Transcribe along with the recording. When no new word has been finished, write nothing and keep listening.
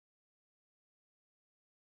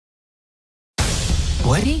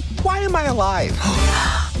Woody? Why am I alive?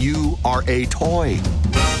 You are a toy.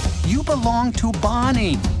 You belong to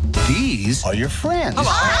Bonnie. These are your friends.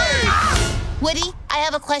 Woody, I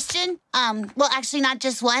have a question. Well, actually, not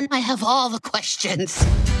just one. I have all the questions.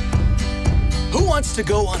 Who wants to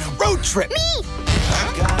go on a road trip? Me!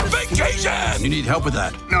 Vacation! You need help with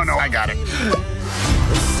that. No, I got it.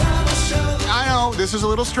 I know, this is a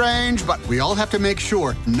little strange, but we all have to make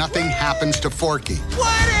sure nothing happens to Forky.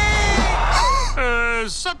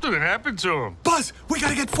 Something happened to him. Buzz, we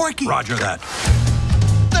gotta get Forky. Roger that.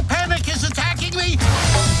 The panic is attacking me.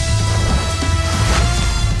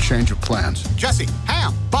 Change of plans. Jesse,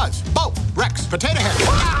 Ham, Buzz, Bo, Rex, Potato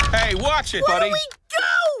Head. Hey, watch it, buddy.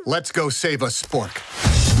 Let's go save a spork.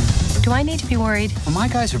 Do I need to be worried? Well, my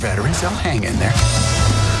guys are veterans. They'll hang in there.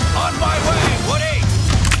 On my way, Woody.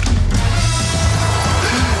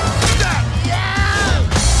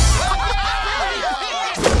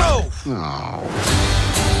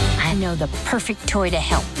 I know the perfect toy to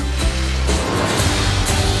help.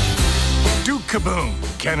 Duke Kaboom,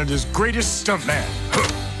 Canada's greatest stuntman.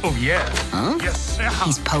 Oh, yeah. Huh? Yes.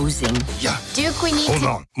 He's posing. Yeah. Duke, we need Hold to...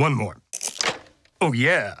 on. One more. Oh,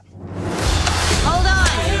 yeah. Hold on.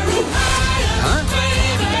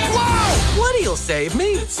 Woody'll save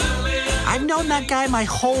me. I've known that guy my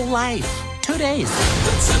whole life. 2 days.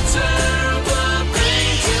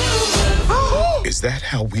 Is that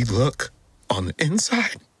how we look on the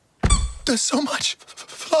inside? There's so much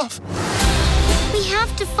fluff. We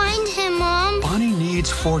have to find him, Mom. Bonnie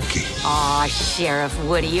needs Forky. Aw, Sheriff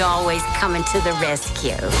Woody always coming to the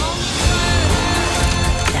rescue.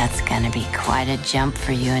 That's gonna be quite a jump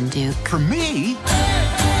for you and Duke. For me?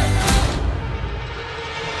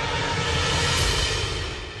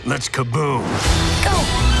 Let's kaboom. Go!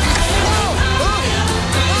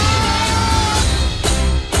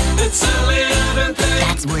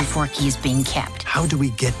 That's where Forky is being kept. How do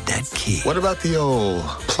we get that key? What about the old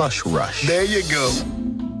plush rush? There you go.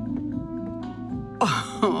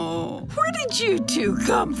 Oh, where did you two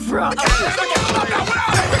come from?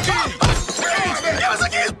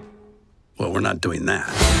 Well, we're not doing that.